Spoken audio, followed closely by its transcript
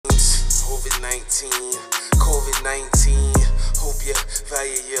COVID-19, COVID-19. Hope you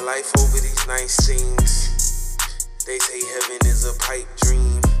value your life over these nice things. They say heaven is a pipe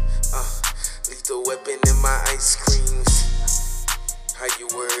dream. Lethal weapon in my ice creams. How you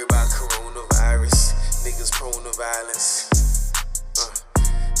worry about coronavirus? Niggas prone to violence.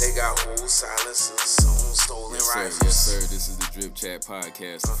 They got whole silences on stolen rifles. Yes, sir. This is the Drip Chat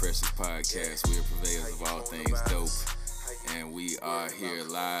Podcast, the freshest podcast. We are purveyors of all things dope. And we are here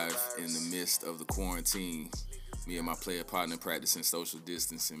live in the midst of the quarantine. Me and my player partner practicing social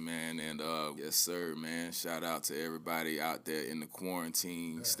distancing, man. And yes, sir, man. Shout out to everybody out there in the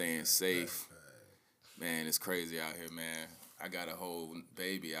quarantine, staying safe. Man, it's crazy out here, man. I got a whole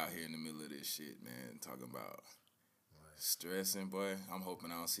baby out here in the middle of this shit, man. Talking about stressing, boy. I'm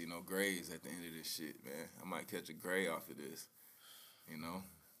hoping I don't see no grays at the end of this shit, man. I might catch a gray off of this, you know?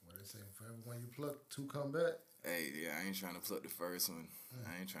 What they say, for every one you pluck, two come back? Hey, yeah, I ain't trying to pluck the first one.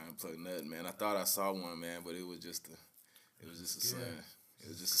 I ain't trying to pluck nothing, man. I thought I saw one, man, but it was just the sun. It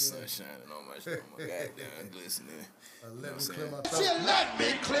was just the sun shining on my goddamn glistening. Let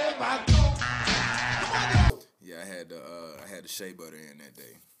me clear my throat. Yeah, I had the shea butter in that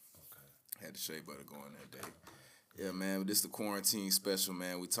day. Okay. I had the shea butter going that day. Yeah, man, this is the quarantine special,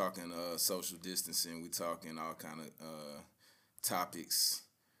 man. We talking social distancing. We talking all kind of topics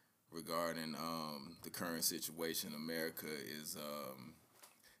regarding the current situation. America is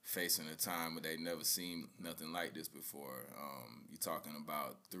facing a time where they never seen nothing like this before. You're talking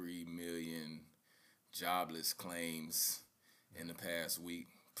about 3 million jobless claims in the past week,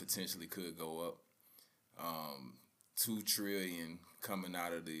 potentially could go up. $2 trillion coming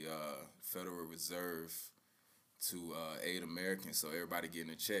out of the Federal Reserve to aid Americans, so everybody getting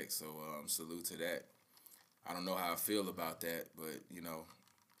a check. So salute to that. I don't know how I feel about that, but you know,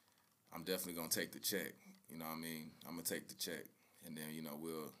 I'm definitely gonna take the check. You know what I mean? I'm gonna take the check, and then you know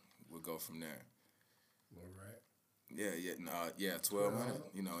we'll go from there. All right. Yeah, 1,200.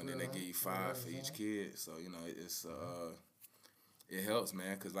 You know, and then they give you $5 for each kid. So you know, it's it helps,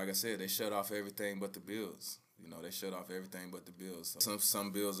 man, because like I said, they shut off everything but the bills. You know, they shut off everything but the bills. So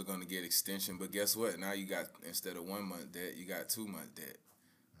some bills are going to get extension, but guess what? Now you got, instead of 1 month debt, you got 2 month debt.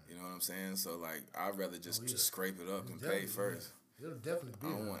 You know what I'm saying? So, like, I'd rather just scrape it up and pay first. It'll definitely be.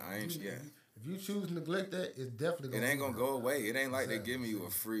 If you choose to neglect that, it's definitely going to It ain't going to go away. It ain't like they giving you a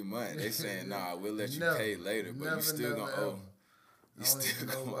free month. They saying, nah, we'll let you pay later, but you still going to owe. You still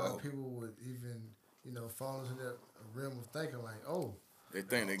going to owe. People would even, you know, fall into that realm of thinking like, oh. They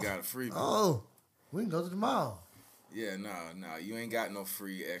think they got a free month. Oh. We can go to the mall. Yeah, nah. You ain't got no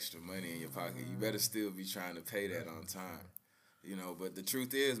free extra money in your pocket. You better still be trying to pay that on time. You know, but the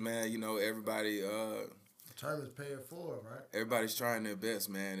truth is, man, you know, everybody... the term is pay it forward, right? Everybody's trying their best,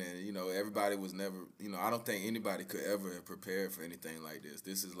 man. And, you know, everybody was never... You know, I don't think anybody could ever have prepared for anything like this.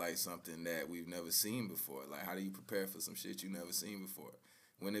 This is like something that we've never seen before. Like, how do you prepare for some shit you've never seen before?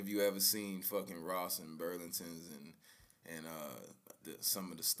 When have you ever seen fucking Ross and Burlington's and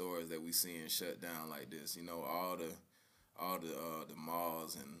some of the stores that we seeing shut down like this? You know, all the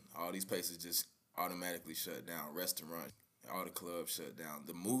malls and all these places just automatically shut down. Restaurants, all the clubs shut down.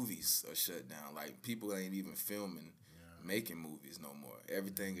 The movies are shut down. Like, people ain't even filming, making movies no more.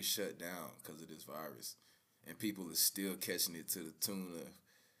 Everything is shut down because of this virus, and people are still catching it to the tune of,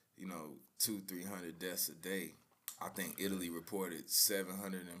 you know, 200-300 deaths a day. I think Italy reported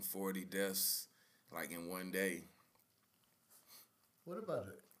 740 deaths like in one day. What about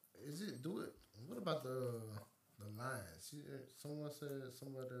it? What about the lions? Someone said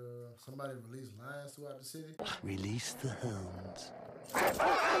somebody released lions throughout the city. Release the hounds.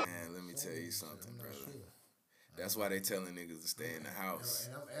 Man, let me tell you something, brother. Sure. That's why they telling niggas to stay in the house.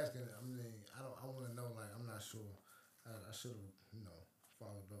 And I'm asking. I mean, I want to know. Like, I'm not sure. I should have, you know,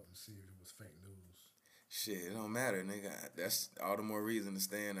 followed up and see if it was fake news. Shit, it don't matter, nigga. That's all the more reason to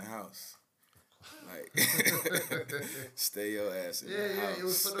stay in the house. Like, stay your ass in the house. Yeah, it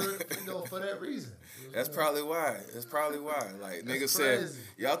was for that reason. That's probably why. Like, niggas said,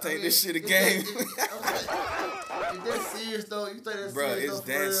 y'all think this shit a game? Is that serious though? You think that's Bro, serious? Bro, it's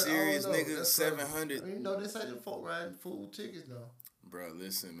that serious, nigga. That's 700. I mean, you know, they say the folk riding full tickets though. Bro,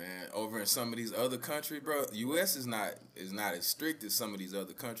 listen, man. Over in some of these other countries, bro, U.S. is not as strict as some of these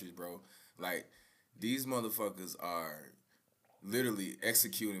other countries, bro. Like, these motherfuckers are literally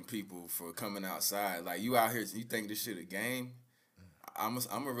executing people for coming outside. Like, you out here, you think this shit a game? I'm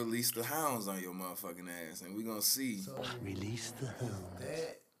gonna release the hounds on your motherfucking ass, and we gonna see. So, release the hounds.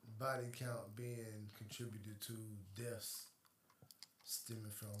 That body count being contributed to deaths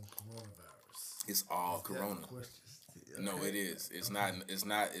stemming from coronavirus. It's all corona. No, it is. It's not. I'm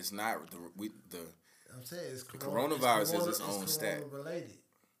saying it's the coronavirus is its own stat. Related.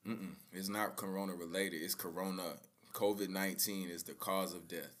 It's not corona related. It's corona. COVID-19 is the cause of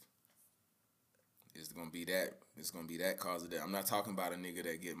death. It's gonna be that. It's gonna be that cause of death. I'm not talking about a nigga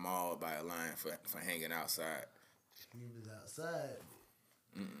that get mauled by a lion for hanging outside. He was outside.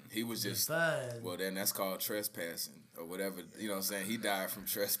 He was just fine. Well, then that's called trespassing or whatever. You know what I'm saying? He died from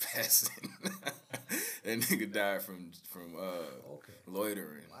trespassing. That nigga died from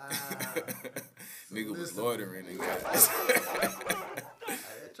loitering. Wow. Nigga was loitering and got.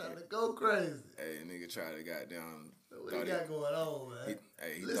 They trying to go crazy. Hey, nigga tried to goddamn. What you got going on, man?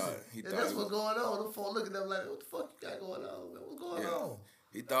 He Listen, thought that's what's going on. Them folks looking at him like, what the fuck you got going on, man? What's going on?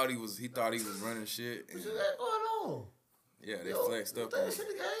 He thought he was running shit. What you got going on? Yeah, they flexed up on him. The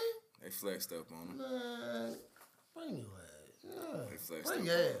game? They flexed up on him. Man, bring your ass. Yeah. They flexed Bring up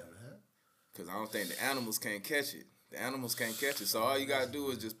your on ass, him. man. Because I don't think the animals can't catch it. The animals can't catch it. So all you got to do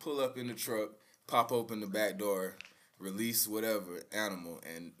is just pull up in the truck, pop open the back door, release whatever animal,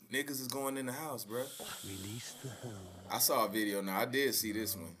 and niggas is going in the house, bro. Release the hound. I saw a video. Now, I did see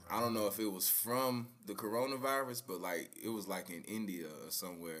this one. I don't know if it was from the coronavirus, but, like, it was, like, in India or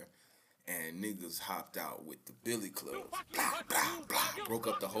somewhere. And niggas hopped out with the billy clubs. Blah, blah, blah. Broke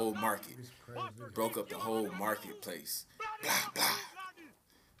up the whole market. Broke up the whole marketplace. Blah, blah.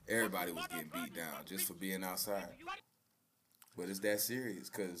 Everybody was getting beat down just for being outside. But it's that serious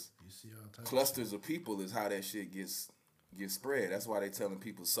because clusters of people is how that shit gets spread. That's why they telling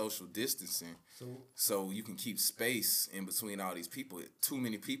people social distancing. So you can keep space in between all these people. Too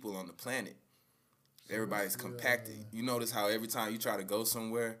many people on the planet. Everybody's compacted. You notice how every time you try to go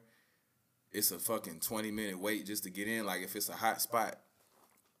somewhere, it's a fucking 20-minute wait just to get in, like if it's a hot spot.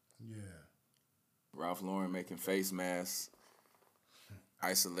 Yeah. Ralph Lauren making face masks,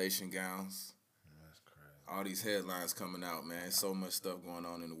 isolation gowns. That's crazy. All these headlines coming out, man. There's so much stuff going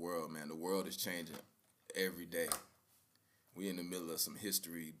on in the world, man. The world is changing every day. We in the middle of some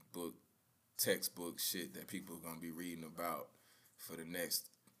history book, textbook shit that people are going to be reading about for the next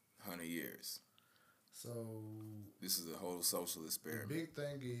 100 years. So this is a whole social experiment. The big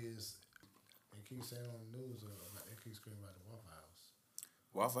thing is, they keep saying on the news, they keep screaming about the Waffle House.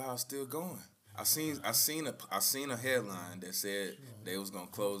 Waffle House still going. I seen a headline that said they was gonna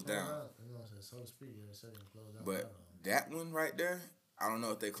close down. So to speak, they said they close down. But that one right there, I don't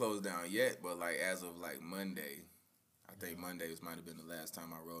know if they closed down yet. But like as of like Monday, I think Monday might have been the last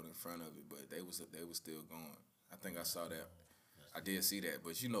time I rode in front of it. But they was still going. I think I saw that. I did see that.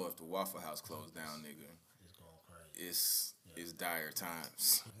 But you know, if the Waffle House closed down, nigga, it's going crazy. It's dire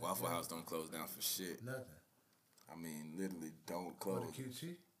times. Waffle House don't close down for shit. Nothing. I mean, literally don't close. What, the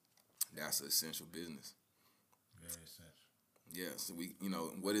QT? That's an essential business. Very essential. Yeah, so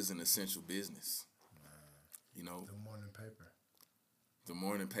what is an essential business? You know? The morning paper. The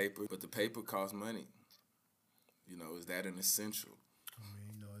morning paper, but the paper costs money. You know, is that an essential? I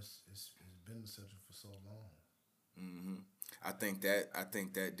mean, it's been essential for so long. Mm-hmm. I think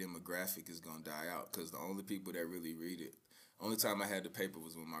that demographic is gonna die out because the only people that really read it, only time I had the paper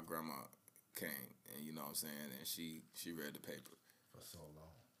was when my grandma came, and you know what I'm saying, and she read the paper for so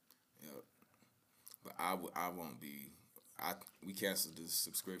long. Yep. But I won't be. We canceled the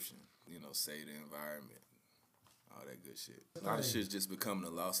subscription. You know, save the environment, all that good shit. A lot of shit's just becoming a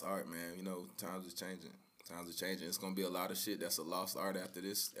lost art, man. You know, times are changing. It's gonna be a lot of shit that's a lost art after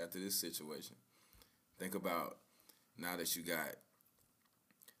this situation. Think about now that you got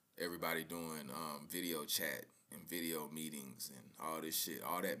everybody doing video chat and video meetings and all this shit,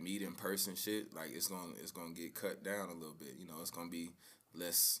 all that meet in person shit. Like it's gonna get cut down a little bit. You know, it's gonna be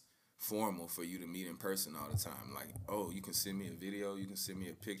less formal for you to meet in person all the time. Like, oh, you can send me a video, you can send me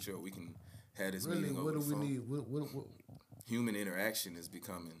a picture, or we can have this meeting over the phone. What do we need? What? Human interaction is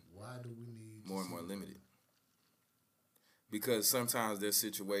becoming Why do we need more and more limited? Because sometimes there's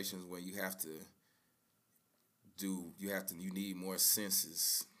situations where you need more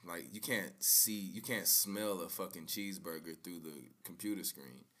senses. Like you can't smell a fucking cheeseburger through the computer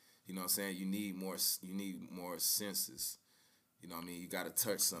screen. You know what I'm saying? You need more senses. You know what I mean? You got to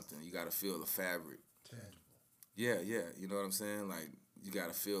touch something. You got to feel the fabric. Tangible. Yeah. You know what I'm saying? Like, you got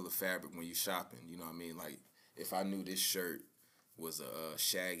to feel the fabric when you shopping. You know what I mean? Like, if I knew this shirt was a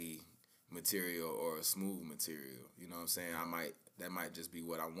shaggy material or a smooth material, you know what I'm saying? That might just be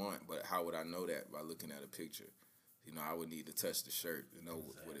what I want, but how would I know that? By looking at a picture. You know, I would need to touch the shirt to know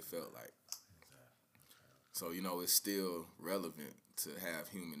what it felt like. So, you know, it's still relevant to have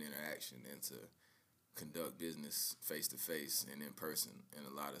human interaction and to conduct business face-to-face and in person in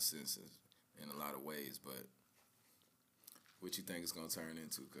a lot of senses, in a lot of ways. But what you think it's going to turn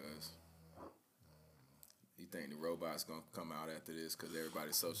into, cuz? You think the robots going to come out after this because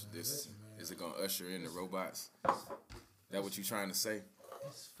everybody's social distancing? Is it going to usher in the robots? That what you trying to say?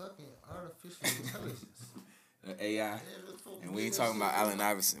 It's fucking artificial intelligence. AI. Yeah, And we ain't talking about Allen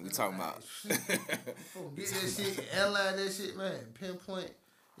Iverson. We talking about. Get that shit, analyze that shit, man. Pinpoint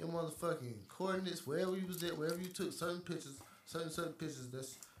your motherfucking coordinates, wherever you was at, wherever you took certain pictures, certain pictures.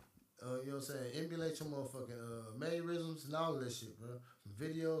 That's you know what I'm saying. Emulate your motherfucking mannerisms and all of that shit, bro.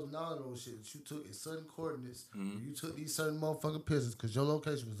 Videos and all of those shit that you took at certain coordinates. You took these certain motherfucking pictures because your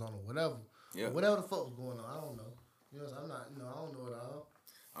location was on or whatever. Yeah. Or whatever the fuck was going on. I don't know. You know, I'm not. You know, I don't know it all.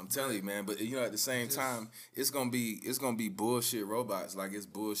 I'm telling you, man. But you know, at the same time, it's gonna be bullshit robots. Like it's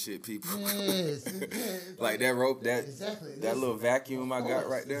bullshit people. Yes. Like that rope, that exactly. that little vacuum I got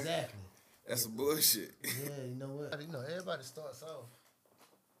right there. Exactly. That's some bullshit. Yeah, you know what? You know, everybody starts off.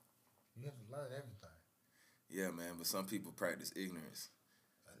 You have to learn everything. Yeah, man. But some people practice ignorance.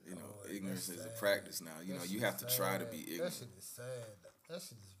 You know, ignorance is a sad. practice now. You know, you have to try to be That ignorant. shit is sad. That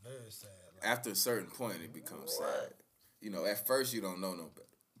shit is very sad. Like, After a certain point, it becomes sad. You know, at first you don't know no better.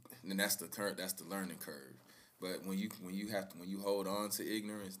 And that's the learning curve. But when you hold on to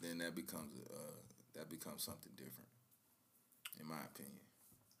ignorance, then that becomes something different, in my opinion.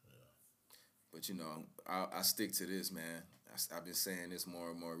 Yeah. But you know, I stick to this, man. I've been saying this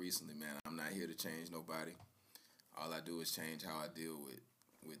more and more recently, man. I'm not here to change nobody. All I do is change how I deal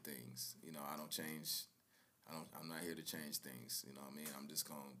with things. You know, I'm not here to change things. You know what I mean? I'm just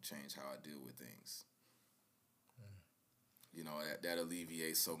gonna change how I deal with things. You know, that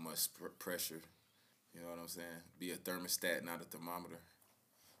alleviates so much pressure. You know what I'm saying? Be a thermostat, not a thermometer.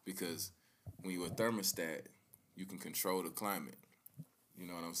 Because when you're a thermostat, you can control the climate. You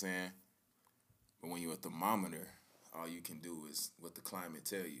know what I'm saying? But when you're a thermometer, all you can do is what the climate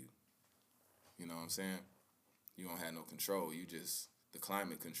tell you. You know what I'm saying? You don't have no control. The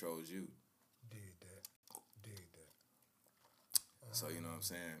climate controls you. Dig that. So, you know what I'm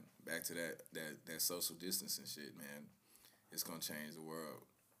saying? Back to that social distancing shit, man. It's going to change the world.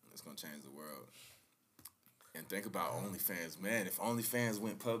 It's going to change the world. And think about OnlyFans. Man, if OnlyFans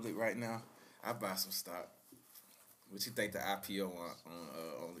went public right now, I'd buy some stock. What you think the IPO on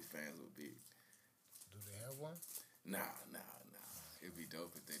OnlyFans would be? Do they have one? Nah. It'd be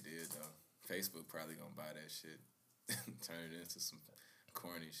dope if they did, though. Facebook probably going to buy that shit. Turn it into some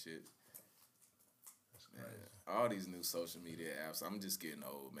corny shit. That's crazy. Man, all these new social media apps, I'm just getting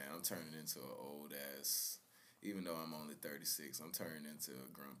old, man. I'm turning into an old ass... Even though I'm only 36, I'm turning into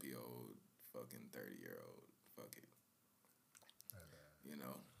a grumpy old fucking 30-year-old. Fuck it. You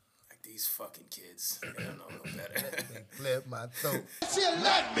know, like these fucking kids, they don't know no better. Clear my throat.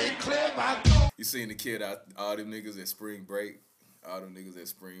 Let me clear my throat. You seen the kid out, all them niggas at spring break? All them niggas at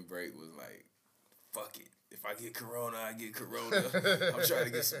spring break was like, fuck it. If I get corona, I get corona. I'm trying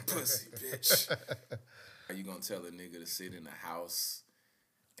to get some pussy, bitch. Are you gonna tell a nigga to sit in the house?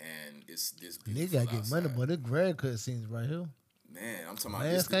 And it's this beautiful Nigga gotta get money, outside. but this grad cut scenes right here. Man, I'm talking about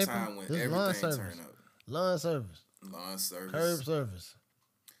this the time when everything turn up. Lawn service. Lawn service. Curb service.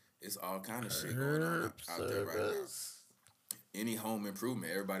 It's all kind of shit going on out there right now. Any home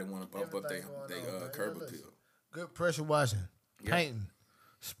improvement, everybody want to bump up they curb appeal. Good pressure washing, painting,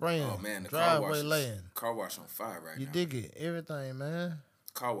 spraying, Oh man, the car driveway laying. wash on fire right You now. dig it? Everything, man.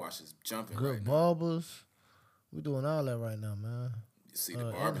 Car wash is jumping Good right now. barbers. We doing all that right now, man. You see the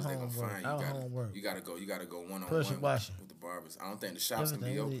barbers, they gonna in-home find work, you. out-home work. You gotta go one on Pressure one washing. with the barbers. I don't think the shops can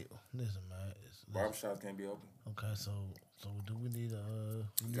be Everything. open. Listen, man. Barbershops can't be open. Okay, so do we need a?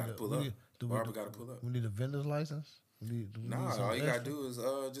 You gotta pull up. Barber gotta pull up. We need a vendor's license. Do we need Nah, something all you gotta extra? do is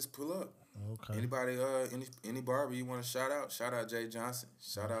just pull up. Okay. Anybody, any barber you want to shout out? Shout out Jay Johnson.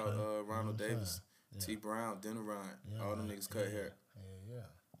 Shout out Ronald Davis, T Brown, Denner Ryan. All them niggas cut hair. Yeah.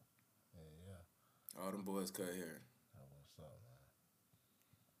 All them boys cut hair. What's up,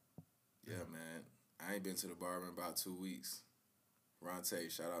 man? Yeah, man. I ain't been to the barber in about 2 weeks. Ronte,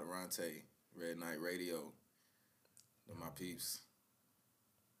 shout out to Ronte. Red Night Radio. They're my peeps.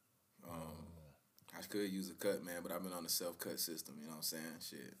 I could use a cut, man, but I've been on the self-cut system, you know what I'm saying?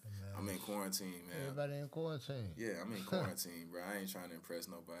 Shit. Man, I'm in quarantine, man. Everybody in quarantine. Yeah, I'm in quarantine, bro. I ain't trying to impress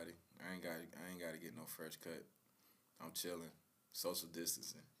nobody. I ain't got to get no fresh cut. I'm chilling. Social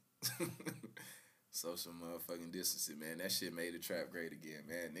distancing. Social motherfucking distancing, man. That shit made the trap great again,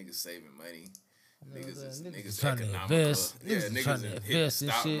 man. Niggas saving money. Niggas trying to economical. invest. Yeah, Niggas trying to hit the invest in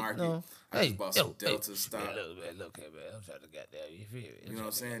stock shit. market. No. I just bought some Delta stock. Look, man. I'm trying to get there. You feel me? You know what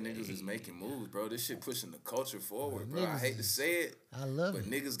I'm saying? Niggas is making moves, bro. This shit pushing the culture forward, bro. I Niggas hate to say it, I love but it.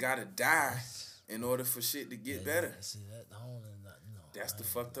 niggas gotta die in order for shit to get better. See, that the only, That's the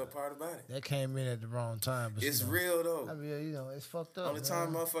fucked up part about it. that came in at the wrong time. But It's you know, real though. I mean, it's fucked up. Only man.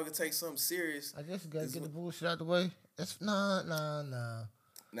 time motherfucker take something serious. I guess you gotta get the bullshit out the way. That's nah.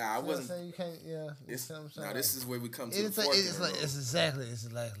 Nah, I You know what I'm wasn't. saying? You can't. Yeah. You It's, see what I'm saying? now this is where we come to It's the like, fork it's in the like road. it's exactly. It's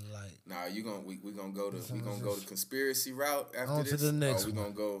exactly like. Nah, we gonna go to So we gonna it's go just- the conspiracy route after On to this. the next or we one.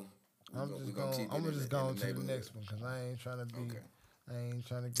 gonna go. I'm just going to the next one because I ain't trying to be. Okay. I ain't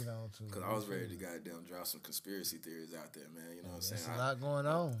trying to get on to. Cause I was ready to goddamn drop some conspiracy theories out there, man. You know what I'm There's saying? a lot going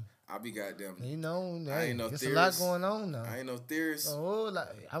on. I be goddamn. You know, I ain't no there's a lot theorist. going on now. I ain't no theorist. Oh, like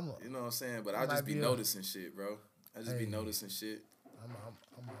You know what I'm saying? But I I just might be be a- noticing shit, bro. I just be Hey. noticing shit. I'm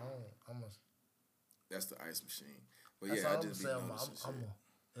a. That's the ice machine. But That's yeah, all I I'm just be saying. noticing shit.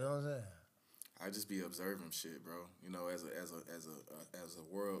 You know what I'm saying? I just be observing shit, bro. You know, as a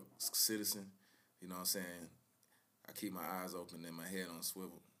world citizen, you know what I'm saying? I keep my eyes open and my head on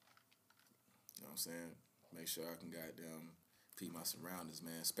swivel. You know what I'm saying? Make sure I can goddamn peep my surroundings,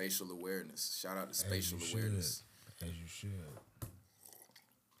 man. Spatial awareness. Shout out to spatial awareness. As you should.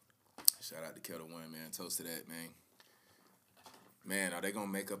 Shout out to Kettle One, man. Toast to that, man. Man, are they gonna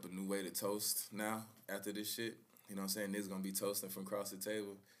make up a new way to toast now after this shit? You know what I'm saying? Niggas gonna be toasting from across the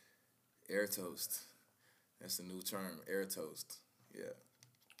table. Air toast. That's the new term. Air toast. Yeah.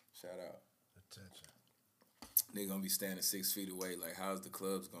 Shout out. Attention. Nigga gonna be standing 6 feet away. Like, how's the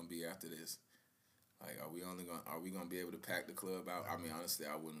clubs gonna be after this? Like, are we gonna be able to pack the club out? I mean, honestly,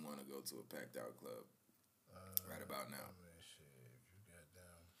 I wouldn't want to go to a packed out club right about now.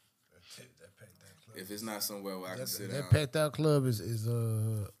 If it's not somewhere where I can sit That down. packed out club is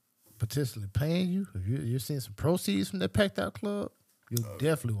potentially paying you. If you're seeing some proceeds from that packed out club, you'll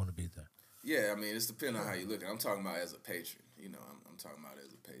definitely want to be there. Yeah, I mean, it's depending on how you look at it. I'm talking about as a patron. You know, I'm talking about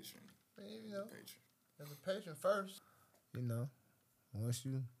as a patron. You know, Patron. as a patron first. You know, once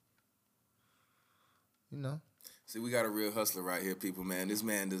you know. See, we got a real hustler right here, people, man. This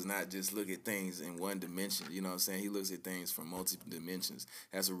man does not just look at things in one dimension. You know what I'm saying? He looks at things from multiple dimensions.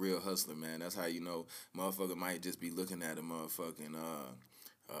 That's a real hustler, man. That's how you know motherfucker might just be looking at a motherfucking,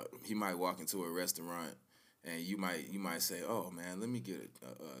 he might walk into a restaurant and you might say, oh, man, let me get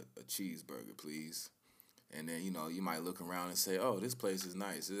a cheeseburger, please. And then, you know, you might look around and say, oh, this place is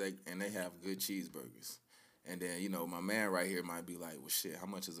nice. And they have good cheeseburgers. And then, you know, my man right here might be like, well, shit, how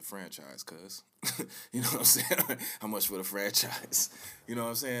much is a franchise, cuz? You know what I'm saying? How much for the franchise? You know what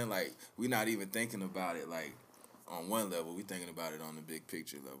I'm saying? Like, we're not even thinking about it, like, on one level. We're thinking about it on the big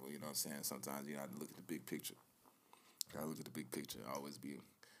picture level. You know what I'm saying? Sometimes you have to look at the big picture. Gotta look at the big picture. Always be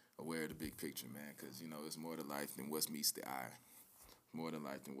aware of the big picture, man, because, you know, it's more to life than what meets the eye. More to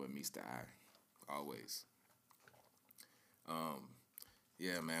life than what meets the eye. Always.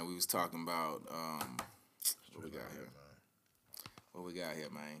 Yeah, man, we was talking about, what we got here? What we got here,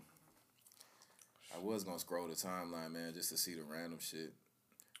 man? I was gonna scroll the timeline, man, just to see the random shit.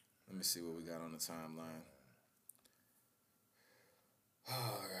 Let me see what we got on the timeline.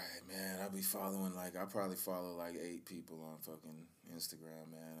 All right, man. I probably follow like 8 people on fucking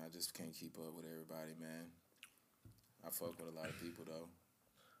Instagram, man. I just can't keep up with everybody, man. I fuck with a lot of people though.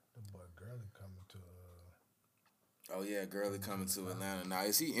 The boy Gurley coming to. Oh yeah, Gurley coming to Atlanta. Now,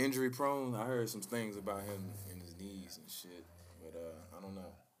 is he injury prone? I heard some things about him in his knees and shit, but I don't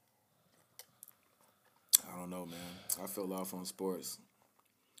know. I don't know, man. I fell off on sports.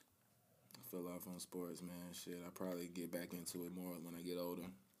 Man. Shit, I'll probably get back into it more when I get older.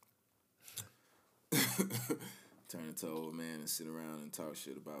 Turn into an old man and sit around and talk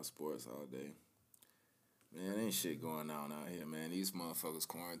shit about sports all day. Man, ain't shit going on out here, man. These motherfuckers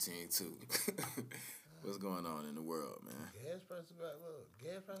quarantined too. What's going on in the world, man? Gas prices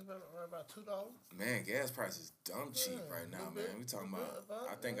about $2. Man, gas prices dumb cheap right now, man. We talking about,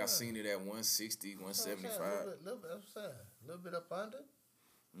 I think I seen it at 160, 175. A little bit up under.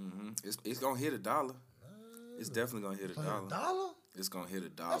 It's gonna hit $1. It's definitely gonna hit $1. $1? It's gonna hit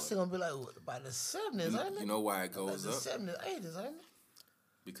 $1. That's gonna be like what, by the 70s, ain't it? You know why it goes like up? the 70s, 80s, ain't it?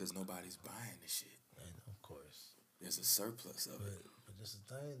 Because nobody's buying the shit. And of course. There's a surplus of it. But this is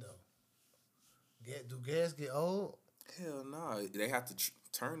the thing though. Do gas get old? Hell no. They have to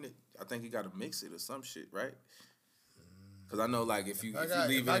turn it. I think you got to mix it or some shit, right? Because I know, like, if you leave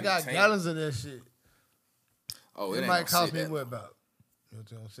it in the I got tank, gallons of that shit. oh, It ain't might gonna cost sit me that what long. about? You know,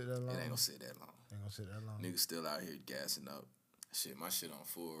 gonna sit that long? It ain't gonna sit that long. Ain't gonna sit that long. Niggas still out here gassing up. Shit, my shit on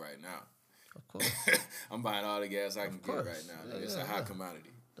full right now. Of course. I'm buying all the gas I can get course. right now. Yeah, It's a high commodity.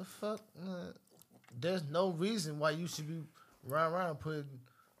 The fuck? There's no reason why you should be running around putting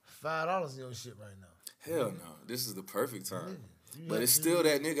 $5 in your shit right now. Hell no. This is the perfect time. You But have it's to- still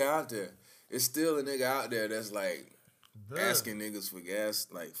that nigga out there. It's still a nigga out there that's like Bruh. asking niggas for gas,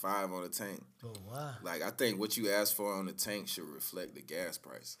 like $5 on the tank. But why? Like, I think what you ask for on the tank should reflect the gas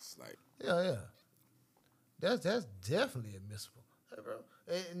prices. Like, Yeah. That's definitely admissible. Hey, bro.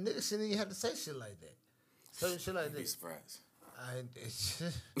 And niggas shouldn't even have to say shit like that. Say shit like you'd be that. surprised.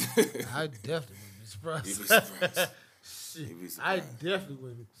 I definitely wouldn't be surprised. You'd be surprised. Shit, You'd be I surprised. definitely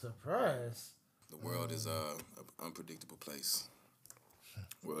wouldn't be surprised. The world is an unpredictable place.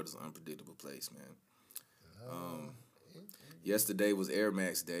 World is an unpredictable place, man. Yesterday was Air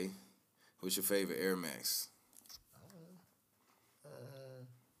Max Day. What's your favorite Air Max?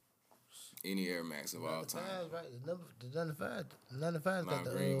 Any Air Max of all time. 95, right? The 95. The 95 got Not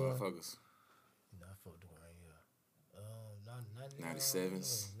the green motherfuckers. I fucked the right here.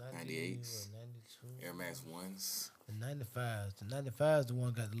 97s, 98s, 92. Air Max 1s. The 95s. The 95s the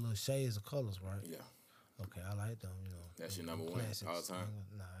one got the little shades of colors, right? Yeah. Okay, I like them, That's your them number one classics. all time?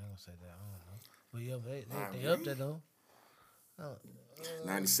 Nah, I ain't gonna say that. I don't know. But yeah, Nah, they up really? there though.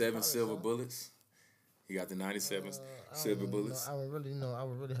 97 probably Silver so. Bullets. You got the 97 Silver Bullets. I would really, I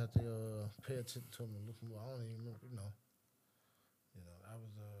would really have to pay attention to them and look more. I don't even remember, I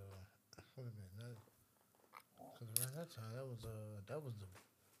was what a minute, because around that time that was the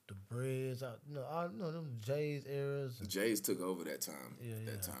Breads out, them J's eras. Jays took over that time,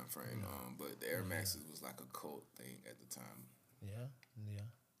 Yeah. time frame. But the Air Maxes was like a cult thing at the time. Yeah.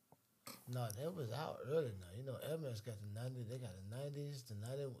 No, that was out early now. Air Max got the 90s. They got the 90s, the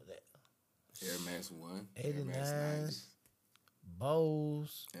 90s. Air Max 1, 89s, Air Max 90s,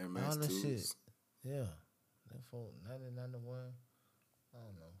 Bose, Air Max all that 2s. shit. Yeah. That for 90, 91. I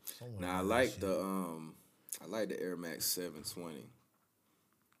don't know. Somewhere Now I around like that shit. the Air Max 720.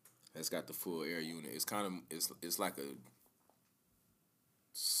 That's got the full air unit. It's kind of it's like a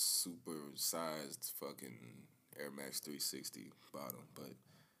super sized fucking Air Max 360 bottom, but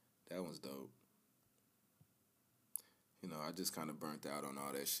that one's dope. I just kind of burnt out on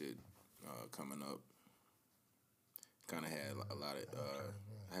all that shit coming up. Kind of had a lot of.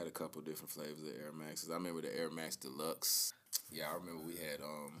 I had a couple different flavors of Air Maxes. I remember the Air Max Deluxe. Yeah, I remember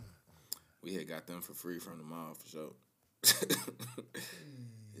we had got them for free from the mall for sure.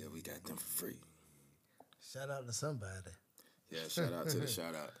 Yeah, we got them for free. Shout out to somebody. Yeah, shout out to the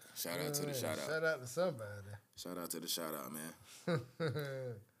shout out. Shout out to the shout out. Shout out to somebody. Shout out to the shout out, man.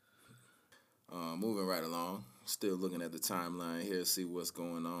 Moving right along. Still looking at the timeline here, see what's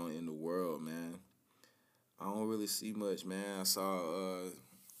going on in the world, man. I don't really see much, man. I saw a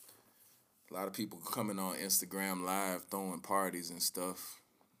lot of people coming on Instagram Live, throwing parties and stuff.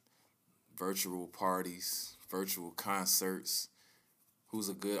 Virtual parties, virtual concerts. Who's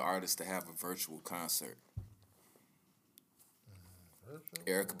a good artist to have a virtual concert?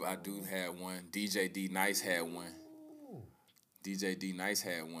 Erykah Badu had one. DJ D Nice had one. DJ D Nice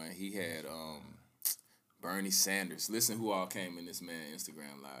had one. He had Bernie Sanders. Listen who all came in this man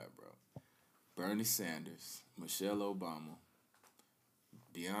Instagram Live, bro. Bernie Sanders, Michelle Obama,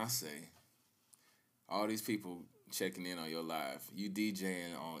 Beyonce. All these people checking in on your live. You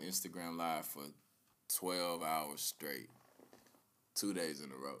DJing on Instagram Live for 12 hours straight. 2 days in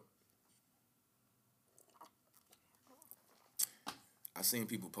a row. I seen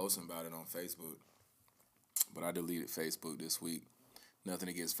people posting about it on Facebook, but I deleted Facebook this week. Nothing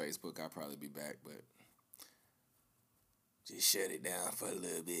against Facebook. I'll probably be back, but just shut it down for a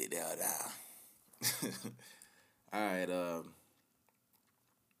little bit now. All right,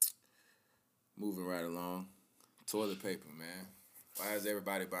 moving right along. Toilet paper, man. Why is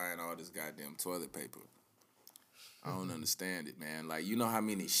everybody buying all this goddamn toilet paper? I don't understand it, man. Like, you know how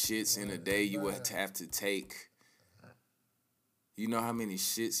many shits in a day you would have to take? You know how many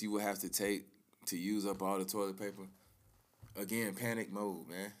shits you would have to take to use up all the toilet paper? Again, panic mode,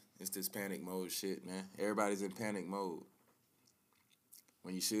 man. It's this panic mode shit, man. Everybody's in panic mode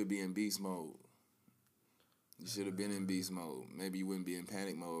when you should be in beast mode. You should have been in beast mode. Maybe you wouldn't be in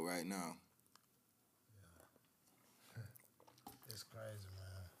panic mode right now. It's crazy,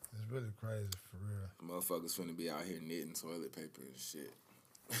 man. It's really crazy, for real. Motherfuckers finna be out here knitting toilet paper and shit.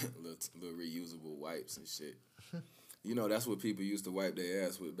 little reusable wipes and shit. You know, that's what people used to wipe their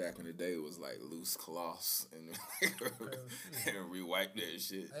ass with back in the day. It was like loose cloths and re-wipe that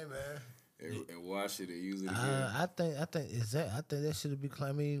shit. Hey, man. And wash it and use it again. I think that should be clean.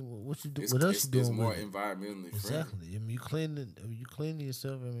 I mean, what you do? What else you doing? It's more with it? environmentally friendly. Exactly. I mean, you cleaning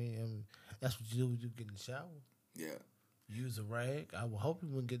yourself. I mean, that's what you do when you get in the shower. Yeah. Use a rag. I would hope you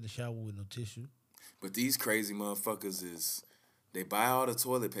wouldn't get in the shower with no tissue. But these crazy motherfuckers they buy all the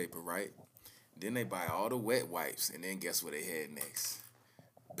toilet paper, right? Then they buy all the wet wipes, and then guess what they had next?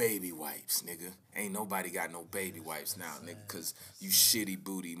 Baby wipes, nigga. Ain't nobody got no baby wipes now, nigga, because you shitty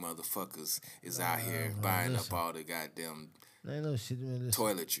booty motherfuckers is out here buying up all the goddamn ain't no shit, man.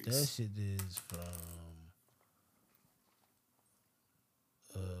 toiletries. That shit is from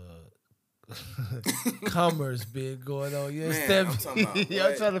commerce been going on. You Man, understand I'm me? talking about, Yeah, I'm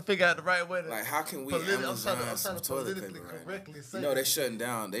what? trying to figure out the right way to. Like, how can we I'm Amazon trying some to toilet politically paper right correctly now? say You know, they this. shutting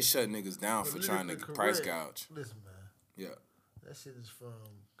down. They shutting niggas down for trying to Politically price correct. gouge. Listen, man. Yeah. That shit is from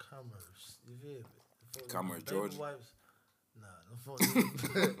Commerce. You feel me? For Commerce, baby Georgia. Wipes. Nah, for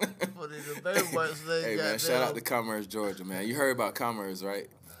the baby wipes, they Hey, got man, shout out to Commerce, Georgia, man. You heard about Commerce, right?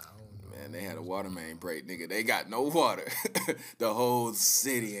 Nah, I don't know. Man, they had a water main break, nigga. They got no water. The whole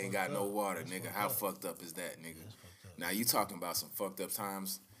city ain't got no water, nigga. How fucked up is that, nigga? Now, you talking about some fucked up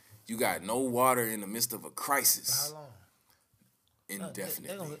times. You got no water in the midst of a crisis. For how long?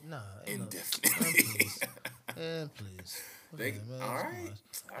 Indefinitely. Indefinitely. And please. They, Man, all that's right. much.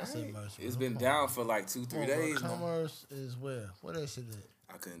 All That's right. immersive. It's been Come down for like 2-3 Come on, days. bro. man. Commerce is where? Where that shit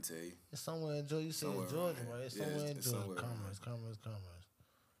at? I couldn't tell you. It's somewhere in Georgia. You said Somewhere Georgia, around right? It's there. Yeah, somewhere in it's Georgia. somewhere around Commerce.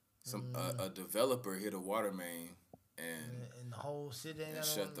 Some a developer hit a water main and And the whole city ain't And got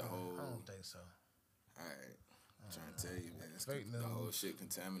shut no the water? whole- I don't think so. all right. I'm trying to tell you, man. Fake The news. whole shit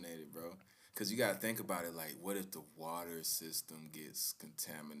contaminated, bro. Cause you gotta think about it. Like, what if the water system gets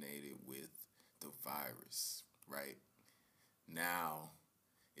contaminated with the virus? Right now,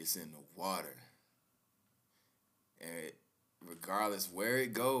 it's in the water, and regardless where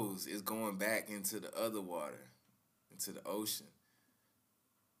it goes, it's going back into the other water, into the ocean.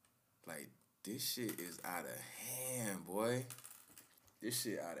 Like, this shit is out of hand, boy. This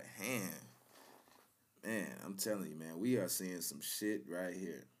shit out of hand. Man, I'm telling you, man, we are seeing some shit right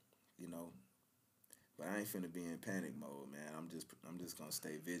here, you know. But I ain't finna be in panic mode, man. I'm just gonna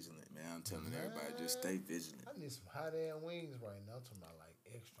stay vigilant, man. I'm telling everybody, just stay vigilant. I need some hot air wings right now. I'm talking about like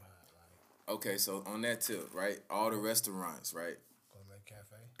extra hot, like Okay, so on that tip, right? All the restaurants, right? Gourmet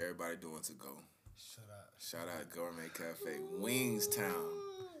Cafe. Everybody doing to go. Shut up. Shout out Gourmet Cafe, Wingstown.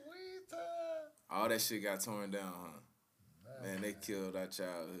 Wings time. All that shit got torn down, huh? Man, they killed our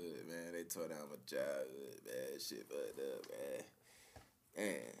childhood, man. They tore down my childhood, man. Shit fucked up,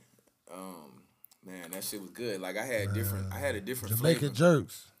 man. Man, that shit was good. Like, I had a different Jamaica flavor.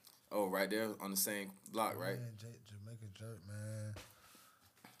 Jerks. Oh, right there on the same block, right? Man, Jamaica Jerk, man.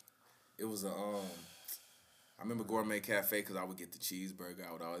 It was I remember Gourmet Cafe because I would get the cheeseburger.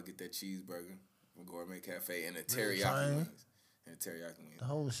 I would always get that cheeseburger from Gourmet Cafe and the teriyaki wings. And the teriyaki wings. The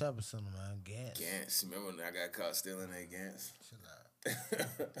whole shopping center, man. Gantz. Remember when I got caught stealing that Gantz? Chill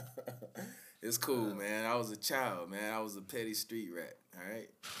out. It's cool, man. I was a child, man. I was a petty street rat. All right.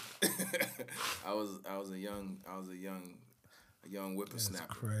 I was a young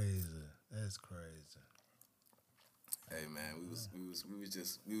whippersnapper. That's crazy. Hey, man,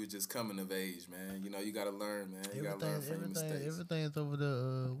 we was just coming of age, man. You know, you gotta learn, man. You gotta learn from your mistakes. Everything's over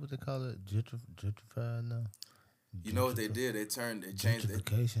the what they call it, gentrified now. You know what they did? They changed it.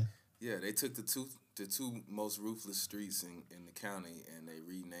 Gentrification. Yeah, they took the two most ruthless streets in the county and they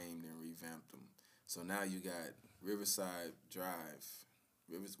renamed and revamped them. So now you got Riverside Drive,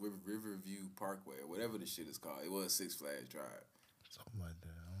 Riverview Parkway, or whatever the shit is called. It was Six Flags Drive. Something like that.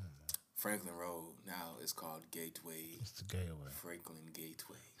 I don't know. Franklin Road now it's called Gateway. It's the gateway. Franklin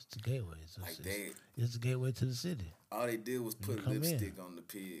Gateway. It's the gateway. It's the gateway to the city. All they did was put come lipstick on the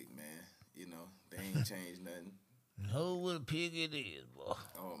pig, man. You know, they ain't changed nothing. Oh, what a pig it is, boy.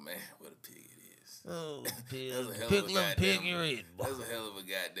 Oh man, what a pig it is. Oh, pig. That's a hell Pick of a little pig goddamn. you're in, boy. That's a hell of a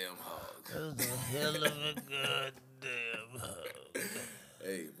goddamn hog. That's a hell of a goddamn hog.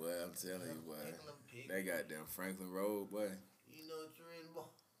 Hey, boy, I'm telling you, boy. That goddamn Franklin Road, boy. You know what you're in, boy.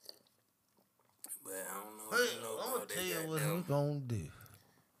 But I don't know. Hey, You know I'm about gonna tell you that what goddamn- we gonna do.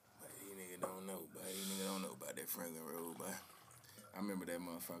 But you nigga don't know, boy. You nigga don't know about that Franklin Road, boy. I remember that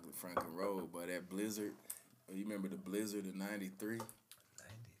motherfucker Franklin Road, boy. That Blizzard. You remember the Blizzard of '93? 93,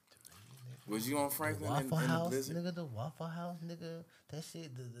 Was you on Franklin Waffle in the House, Blizzard? nigga. The Waffle House, nigga. That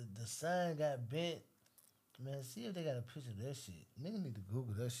shit, the sign got bent. Man, see if they got a picture of that shit. Nigga need to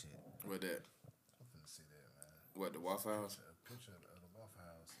Google that shit. What that? I'm finna see that, man. What, the Waffle House? A picture of the Waffle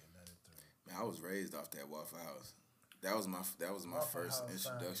House in 93. Man, I was raised off that Waffle House. That was my Waffle first House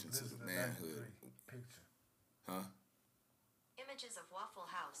introduction sign, to Blizzard manhood. 93 Picture. Huh? Images of Waffle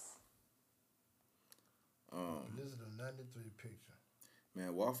House. Blizzard of 93 picture.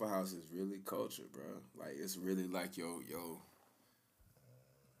 Man, Waffle House is really culture, bro. Like, it's really like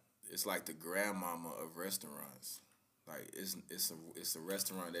it's like the grandmama of restaurants. Like, it's a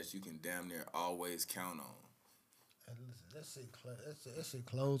restaurant that you can damn near always count on. And listen, that shit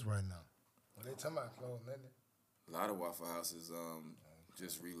closed right now. Well, they talking about closed, ain't they? A lot of Waffle Houses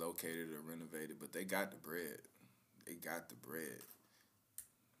just relocated or renovated, but they got the bread. They got the bread.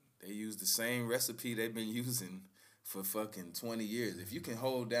 They use the same recipe they've been using for fucking 20 years. If you can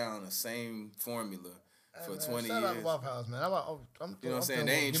hold down the same formula for man, 20 shout out to years. Waffle House, man. I'm You know what I'm saying?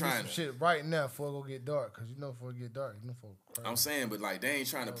 They ain't give me trying some to. shit right now before it go get dark, cause you know before it get dark, you know for I'm saying, but like they ain't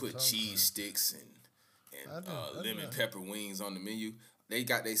trying to put tongue cheese crazy. sticks I and do lemon that. pepper wings on the menu. They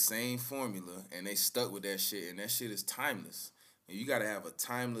got their same formula and they stuck with that shit, and that shit is timeless. And you gotta have a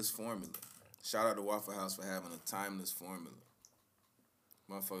timeless formula. Shout out to Waffle House for having a timeless formula.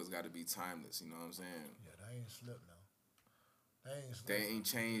 Motherfuckers got to be timeless. You know what I'm saying? Yeah, they ain't slipped now. They ain't slipped. They ain't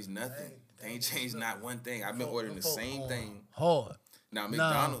changed nothing. They ain't changed slipped. not one thing. I've been ordering the same thing. Hard. Now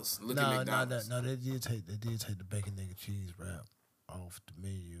McDonald's, look at McDonald's. No, they did take the bacon nigga cheese wrap off the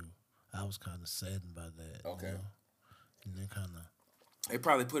menu. I was kind of saddened by that. Okay. You know? And they kind of. They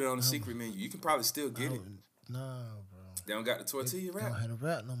probably put it on the secret menu. You can probably still get it. No, bro. They don't got the tortilla They wrap. don't have the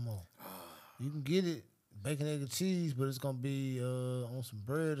wrap no more. You can get it, bacon, egg, and cheese, but it's gonna be on some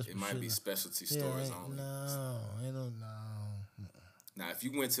bread or some It might shit be like- specialty Yeah, stores ain't- only. No. Now, if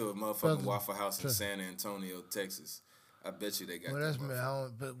you went to a motherfucking Trust me. Waffle House in Trust San Antonio, Texas, I bet you they got Well, that that's me.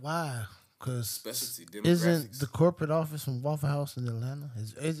 motherfucker. But why? Because Specialty isn't demographics. the corporate office from Waffle House in Atlanta?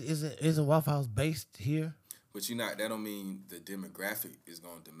 Isn't Waffle House based here? But that don't mean the demographic is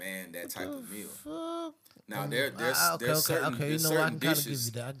gonna demand that type of meal. Fuck. Now there's Okay. certain You there's know what? I certain can kind of give you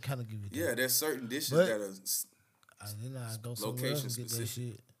dishes. that. I can kind of give you that. Yeah, there's certain dishes But- that are Then I go somewhere else and get that location-specific.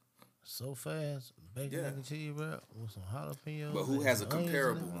 shit so fast. Bacon, Yeah. egg, and cheese wrap with some jalapenos. But who and has a onions in that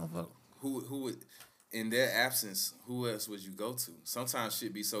comparable? motherfucker. Who would, in their absence, who else would you go to? Sometimes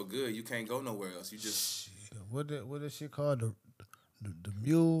shit be so good you can't go nowhere else. You just Shit, what that shit called? The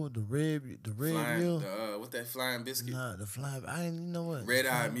mule, the red flying mule. what's that flying biscuit? Nah, the flying. I ain't even know what. Red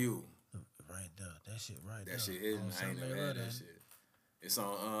Eye Mule. Right there. That shit right there. That shit hidden. On I ain't Sunday never had Red that Eye. shit. It's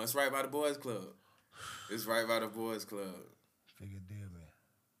on. It's right by the Boys Club. It's right by the Boys Club. Figure deal, man.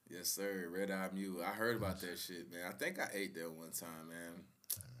 Yes, sir. Red Eye Mule. I heard about that shit, man. I think I ate there one time, man.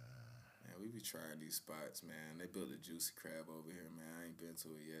 Man, we be trying these spots, man. They built a Juicy Crab over here, man. I ain't been to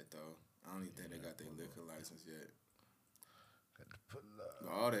it yet, though. I don't even think they got their liquor license yet.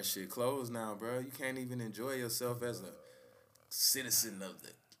 But all that shit closed now, bro. You can't even enjoy yourself as a citizen of the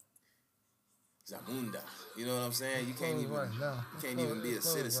Zamunda. You know what I'm saying? You can't even. right now. You can't even be a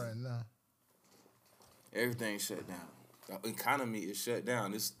Close citizen. right now. Everything's shut down. The economy is shut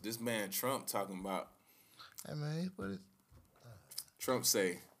down. This man Trump talking about. Hey man, he put it. Trump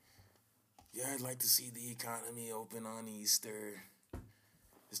say, "Yeah, I'd like to see the economy open on Easter."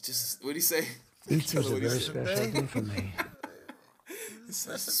 It's just what he say. Easter's a What he very said. special day for me. It's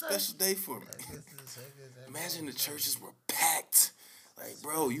a special day for me. Imagine the churches were packed. Like,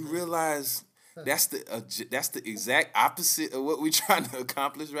 bro, you realize that's the exact opposite of what we trying to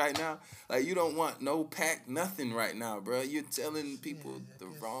accomplish right now. Like, you don't want no packed nothing right now, bro. You're telling people the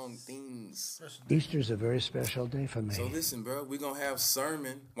wrong things. Easter's a very special day for me. So listen, bro, we gonna have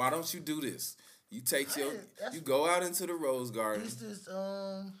sermon. Why don't you do this? You take That's- you go out into the Rose Garden. Easter's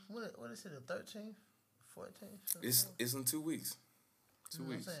what is it? The 13th, 14th. It's in 2 weeks. 2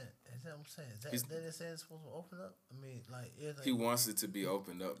 weeks. Is that what I'm saying? Is He's- that they saying it's supposed to open up? I mean, like everything. He wants it to be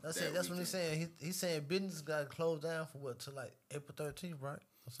opened up. That's that it. That's what he's weekend. saying. He's saying business got closed down for what till like April 13th, right?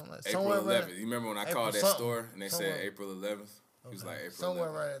 Or something like April somewhere 11th. right- You remember when I April called that something. store and they Somewhere. said April 11th? He was Okay. like April somewhere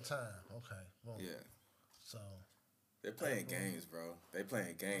 11th. right at time. Okay. Boom. Yeah. So They're playing games, bro. They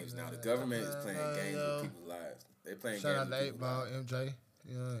playing games now. The Yeah, government is man, playing games yo. with people's lives. They playing shout games out to with 8 people's Ball, lives. MJ.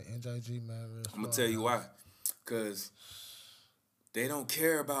 Yeah, NJG man. Real I'm gonna smart, tell you man. why. Cause they don't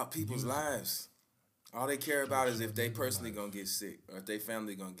care about people's lives. All they care about is if they personally gonna get sick or if they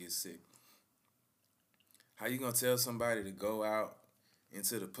family gonna get sick. How you gonna tell somebody to go out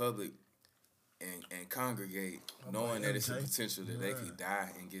into the public and congregate knowing that it's a MJ. potential that they could die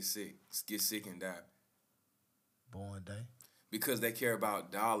and get sick and die? Born day. Because they care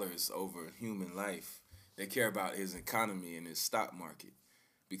about dollars over human life. They care about his economy and his stock market.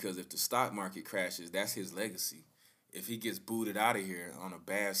 Because if the stock market crashes, that's his legacy. If he gets booted out of here on a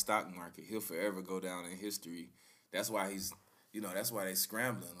bad stock market, he'll forever go down in history. That's why that's why they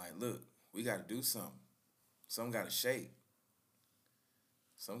scrambling. Like, look, we got to do something. Something got to shake.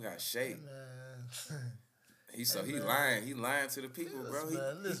 Something got to shake. Man. He lying. He lying to the people, bro. Listen,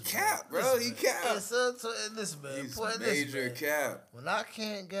 man, He listen, cap, bro. listen, He man. cap. Hey, so listen, man. He's Point major this, man. cap. When I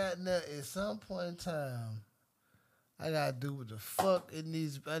can't get nothing, at some point in time, I gotta do what the fuck it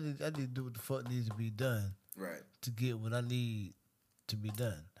needs. I need to do what the fuck needs to be done Right. to get what I need to be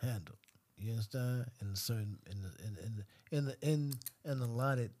done, handled. You understand? In a certain in an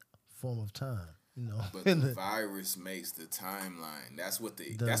allotted form of time. You know. But the virus makes the timeline. That's what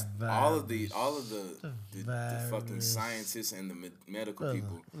The that's all of the The fucking virus. scientists and the medical Brother,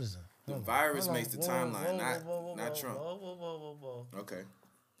 people. listen. The hold on, virus hold makes on. the Whoa, timeline, whoa, whoa, whoa, not whoa, Trump. Whoa. Okay,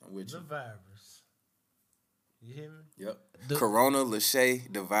 I'm with The you. virus You hear me? Yep. The- Corona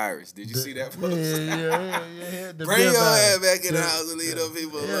Lachey the virus. Did you see that post? Yeah. The Bring beer your virus. ass back in the house and leave them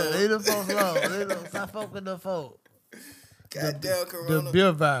people Yeah, alone. leave them folks alone. Stop fucking the folk. Goddamn Corona. The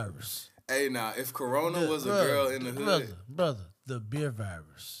beer virus. Hey, now, if Corona was a girl in the hood, Brother, the beer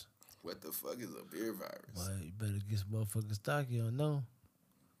virus. what the fuck is a beer virus? Well, you better get some motherfucking stock. You don't know.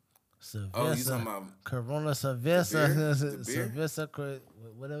 Cerveza, Oh, you talking about Corona Cerveza. The beer? Cerveza,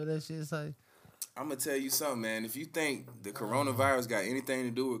 whatever that shit say. I'm gonna tell you something, man. If you think the coronavirus got anything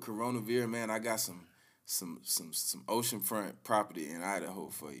to do with coronavirus, man, I got some oceanfront property in Idaho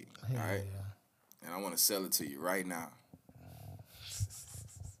for you. All right, and I want to sell it to you right now.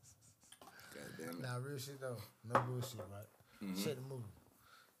 God damn it. Nah, real shit though. No bullshit, right? Check the movie.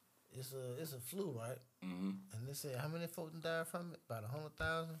 It's a flu, right? Mm-hmm. And they said how many folks died from it? About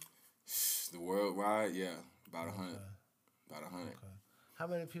 100,000. The worldwide, yeah, about 100. About 100. Okay. How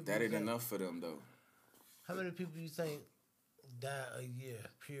many people? That you ain't think- enough for them though. How many people you think die a year?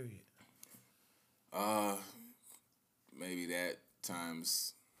 Period. Maybe that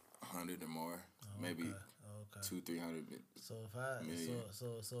times 100 or more. Maybe Okay. 200-300. So if I million.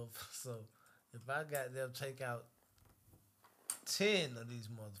 so if I got them take out 10 of these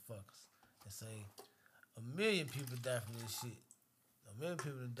motherfuckers and say 1 million people die from this shit. 1 million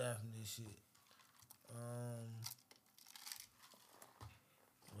people die from this shit.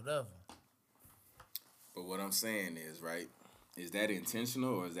 Whatever. But what I'm saying is, right, is that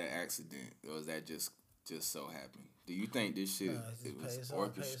intentional or is that accident? Or is that just so happened? Do you think this shit it's was all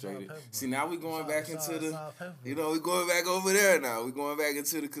orchestrated? paperwork. See, now we going back into it's all paperwork. we going back over there now. We going back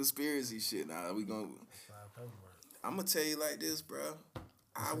into the conspiracy shit now. We going. I'm gonna tell you like this, bro.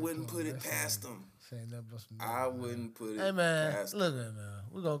 I wouldn't put it past them. I wouldn't put it Hey man, past look at man.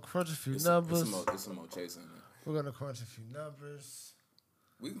 We're gonna crunch a few It's numbers. some more chasing there. We're gonna crunch a few numbers.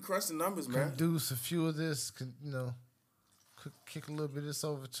 We can crunch the numbers, man. Conduce a few of this. Kick a little bit of this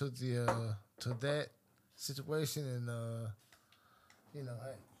over to the to that situation, and hey,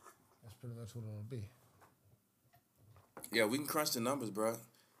 that's pretty much what it'll be. Yeah, we can crunch the numbers, bro.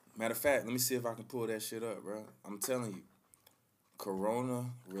 Matter of fact, let me see if I can pull that shit up, bro. I'm telling you,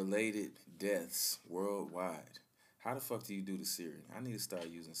 corona-related deaths worldwide. How the fuck do you do the Siri? I need to start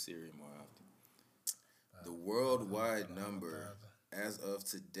using Siri more often. The worldwide number as of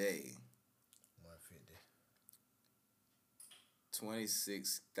today, 150.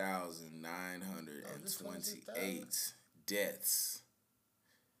 26,928 deaths.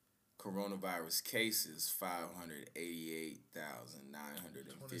 Coronavirus cases,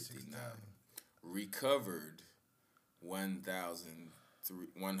 588,959. Recovered,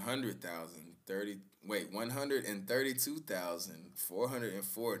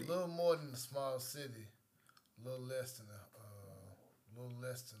 132,440. A little more than a small city. A little less than a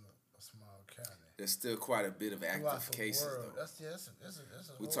small county. There's still quite a bit of Throughout active the cases, world. though. That's a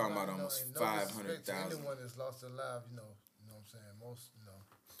We whole talking lot, about almost and no disrespect to 500,000. Anyone that's lost their life, you know what I'm saying? Most,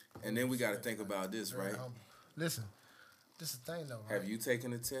 And then we got to think about this, very right? humble. Listen, this is the thing though, right? Have you taken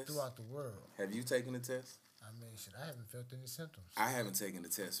the test? Throughout the world. Have you taken the test? I mean, shit, I haven't felt any symptoms. I haven't taken the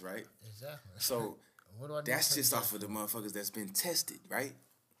test, right? Exactly. So what do I do that's to take just the off test? of the motherfuckers that's been tested, right?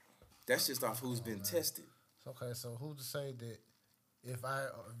 That's just off who's been tested. Okay, so who's to say that if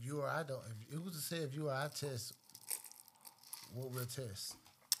you or I don't, who's to say if you or I test, what we'll test?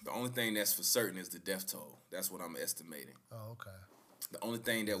 The only thing that's for certain is the death toll. That's what I'm estimating. Oh, okay. The only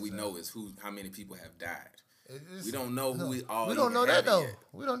thing that we know is how many people have died. It's- We don't know who we all. We don't even know that have it though. yet.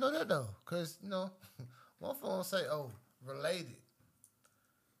 We don't know that though, cause motherfuckers say, "Oh, related."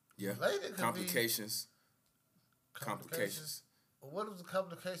 Yeah. Related could be- Complications. Complications. Well, what if the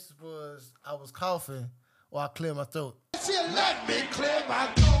complications was I was coughing or I cleared my throat? Let me clear my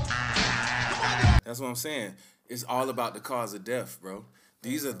throat. That's what I'm saying. It's all about the cause of death, bro.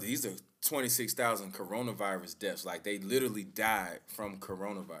 These are 26,000 coronavirus deaths. Like, they literally died from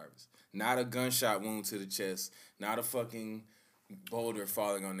coronavirus. Not a gunshot wound to the chest. Not a fucking boulder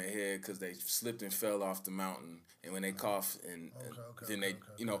falling on their head because they slipped and fell off the mountain. And when they cough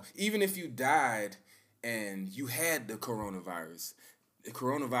even if you died and you had the coronavirus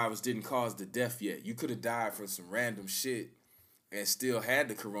didn't cause the death yet. You could have died from some random shit and still had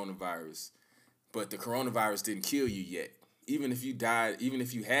the coronavirus, but the coronavirus didn't kill you yet. Even if you died, even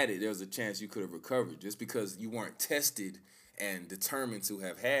if you had it, there was a chance you could have recovered. Just because you weren't tested and determined to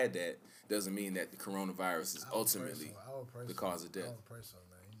have had that doesn't mean that the coronavirus is ultimately the cause of death. I would pray so,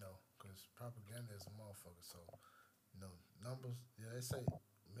 man. Because propaganda is a motherfucker. So, numbers. Yeah, they say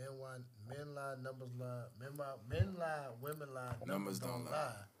men lie, numbers lie. Men lie, women lie. Numbers don't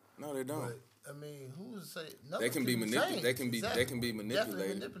lie. No, they don't. But I mean, who's to say They can be changed. They can be Exactly. manipulated.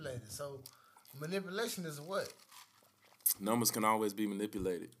 Definitely manipulated. So Manipulation is what? Numbers can always be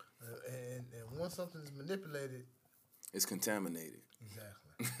manipulated. And once something's manipulated, It's contaminated.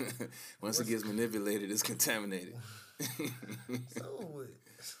 exactly. Once it gets manipulated, it's contaminated. It's over with.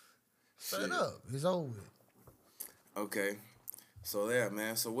 Straight Shit. up, it's over with. Okay. So yeah,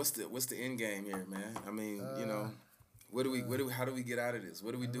 man. So what's the end game here, man? I mean, you know, how do we get out of this?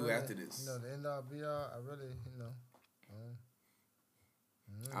 What do we do after this? You know, the end all be all. I really, you know.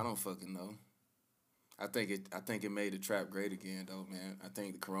 I don't fucking know. I think it made the trap great again, though, man. I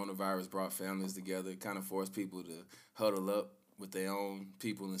think the coronavirus brought families together. It kind of forced people to huddle up with their own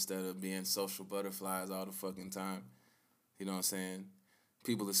people instead of being social butterflies all the fucking time. You know what I'm saying?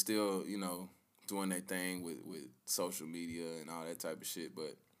 People are still, you know, doing their thing with social media and all that type of shit,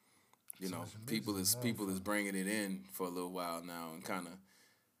 but you know, people is bringing it in for a little while now, and kind of,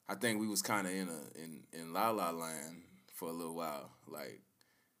 I think we was kind of in la la land for a little while, like.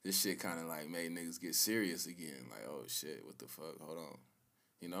 This shit kind of like made niggas get serious again. Like, oh shit, what the fuck? Hold on,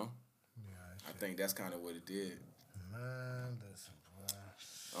 you know? Yeah, I think that's kind of what it did. Man, that's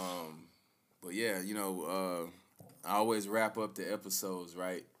but yeah, you know, I always wrap up the episodes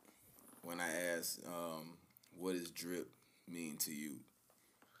right when I ask, what does drip mean to you?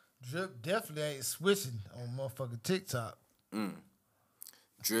 Drip definitely ain't switching on motherfucking TikTok.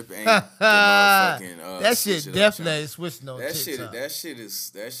 Drip ain't the motherfucking that shit definitely ain't switching on that TikTok. That shit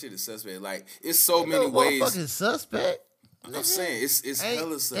is suspect. Like, it's so many No ways. motherfucking suspect. I'm saying it's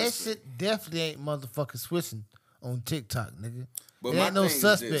hella suspect. That shit definitely ain't motherfucking switching on TikTok, nigga. But There my ain't no thing is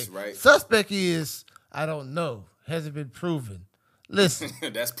suspect. this, right? Suspect is I don't know. Hasn't been proven. Listen,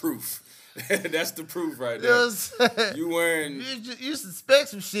 That's proof. That's the proof right you know there. what I'm saying? You wearing, You suspect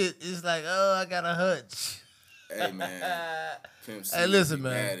some shit. It's like, oh, I got a hunch. hey man, Pimp C Hey, listen, be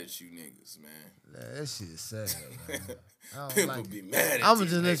man. mad at you niggas, man. Man, that shit is sad, man. I don't Pimp like will it. be mad at I'ma you.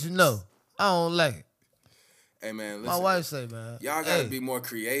 just let you know. I don't like it. Hey man, My listen. wife say, man. Y'all gotta hey, be more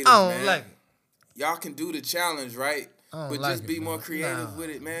creative, I don't man. like it. Y'all can do the challenge, right? I don't But like just it, be man. more creative Nah, with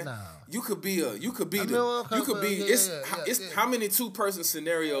it, man. nah. You could be okay, it's yeah. how many 2-person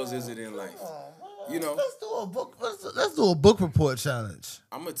scenarios is it in life? You know, Let's do a book. Let's do a book report challenge.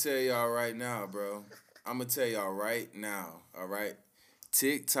 I'm gonna tell y'all right now, bro. I'm gonna tell y'all right now, all right?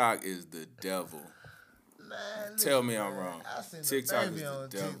 TikTok is the devil. Man, Tell me I'm wrong. I seen TikTok the baby is the on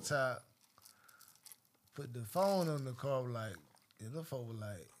devil. TikTok. Put the phone on the car, like, and the phone was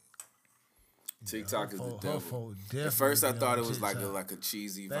like. TikTok is the Her devil. phone At first, I definitely thought on it was like TikTok. a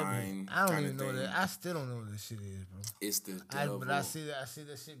cheesy Baby, Vine I don't kind even of know thing. that. I still don't know what this shit is, bro. It's the devil. But I see that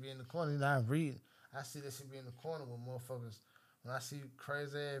shit be in the corner. You know, I read. I see that shit be in the corner with motherfuckers. When I see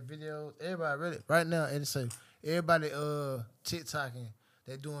crazy ass videos, everybody really right now. And say everybody TikToking.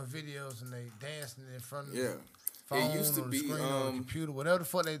 They doing videos and they dancing in front of the phone It used to or the be screen or the computer, whatever the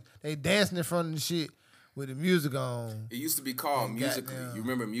fuck they dancing in front of the shit with the music on. It used to be called And Musically. goddamn- You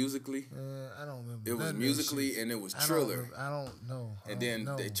remember Musically? I don't remember. It was none of that Musically shit. and it was I don't Triller. remember- I don't know. I And don't then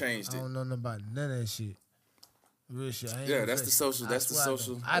know. they changed I it. don't know nothing about none of that shit. Real shit. I ain't Yeah, gonna that's say- the social. I That's the swear I don't.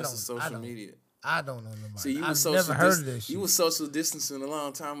 social. I That's the don't. I social don't. media. I don't know nobody. See, you I've was social. never heard of that shit. You was social distancing a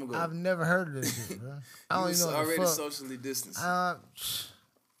long time ago. I've never heard of this shit, bro. I You don't was even know what already the fuck. socially distancing.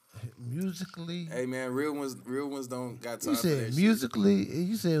 Musically. Hey man, real ones don't got time You for that said shit. musically. And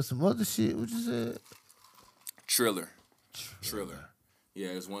you said some other shit. What you said? Triller. Yeah,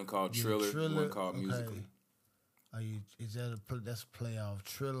 there's one called Triller, one called okay. Musically. Is that that's a play off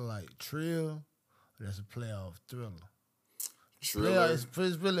Triller like Trill? Or that's a play off Thriller? Triller. It's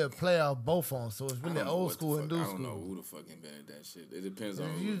really a play off both on, so it's I really don't know old what the school and fuck- new I don't know school. who the fuck invented that shit. It depends on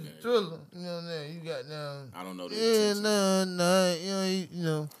If who you invented it. Thriller, you know what I mean? You got now. I don't know the Yeah, intention. you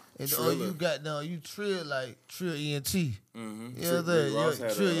know. And, Triller. you got now you Trill like Trill ENT. Mm-hmm. You know what I'm saying? Ross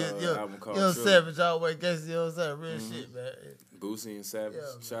had an album called Triller. Savage always gets, you know what I'm saying? Real shit, man. Boosie and Savage.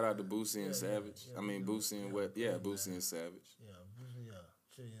 Yeah, Shout out to Boosie and Savage. yeah, I mean Boosie and Web. Yeah, Boosie and Savage. Yeah,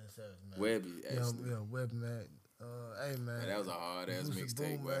 Trill ENT Savage, man. Webby actually. Yeah, Webby, man. Hey, man. Man, that was a hard ass Boosie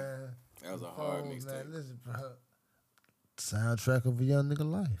mixtape, Boo, bro. man. That was a hard Oh, mixtape. man, listen, bro. Soundtrack of a young nigga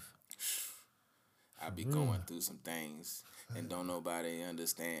life. I be going through some things and don't nobody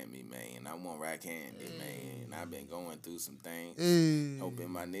understand me, man. I want rock handy, man. I been going through some things. Hey. Hoping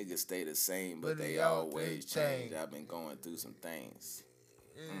my niggas stay the same, but But they they always always change. change. I've been going through some things.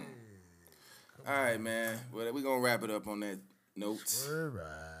 All right, man. Well, we gonna wrap it up on that note.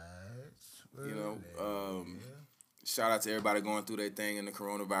 You know, shout out to everybody going through their thing in the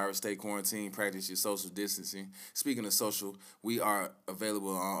coronavirus. Stay quarantined, practice your social distancing. Speaking of social, we are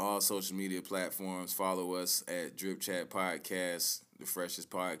available on all social media platforms. Follow us at Drip Chat Podcast, the freshest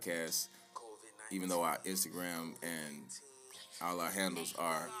podcast. Even though our Instagram and All our handles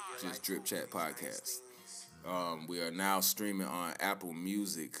are just Drip Chat Podcast. We are now streaming on Apple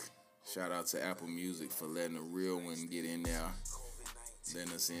Music. Shout out to Apple Music for letting a real one get in there,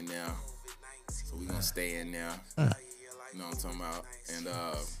 letting us in there. So we gonna stay in there. You know what I'm talking about? And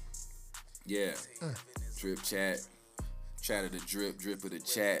yeah, Drip Chat, Chat of the Drip, Drip of the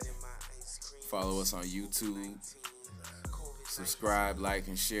Chat. Follow us on YouTube. Subscribe, like,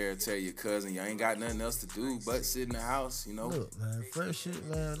 and share. Tell your cousin. Y'all ain't got nothing else to do but sit in the house, you know. Look, man, fresh shit,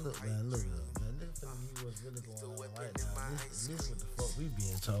 man. Look, man, look, man. Niggas finna hear what's really going on right now. This what the fuck we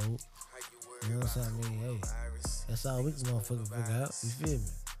being told. You know what I'm saying? Hey, that's all we can motherfucking figure out. You feel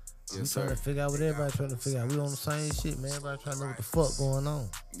me? Yes, We sir. trying to figure out what everybody trying to figure out. We on the same shit, man. Everybody trying to know what the fuck going on.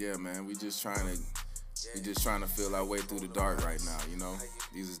 Yeah, man. We just trying to feel our way through the dark right now, you know.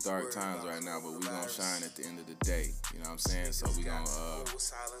 These is dark times right now, but we gonna shine at the end of the day. You know what I'm saying? So we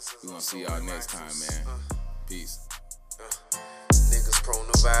gonna see y'all next time, man. Peace. Niggas prone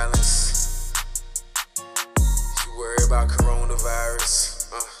to violence. You worry about coronavirus.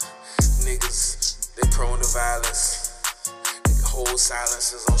 Niggas, they prone to violence. Nigga hold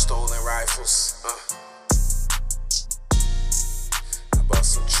silences on stolen rifles. I bought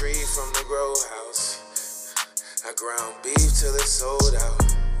some tree from the grow house. I ground beef till it's sold out.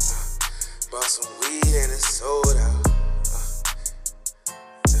 Bought some weed and it's sold out.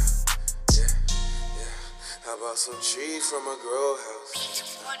 I bought some tree from a grow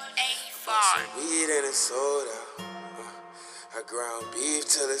house. Bought some weed and it's sold out. I ground beef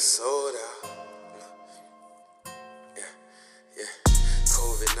till it's sold out.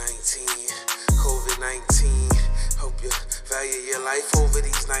 COVID-19. Hope you value your life over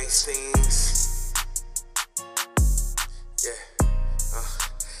these nice things.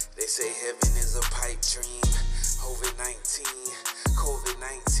 They say heaven is a pipe dream. COVID-19.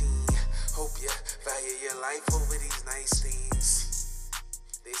 Hope you value your life over these nice things.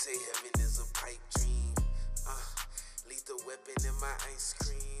 They say heaven is a pipe dream. Lethal weapon in my ice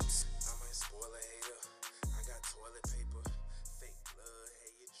creams. I might spoil a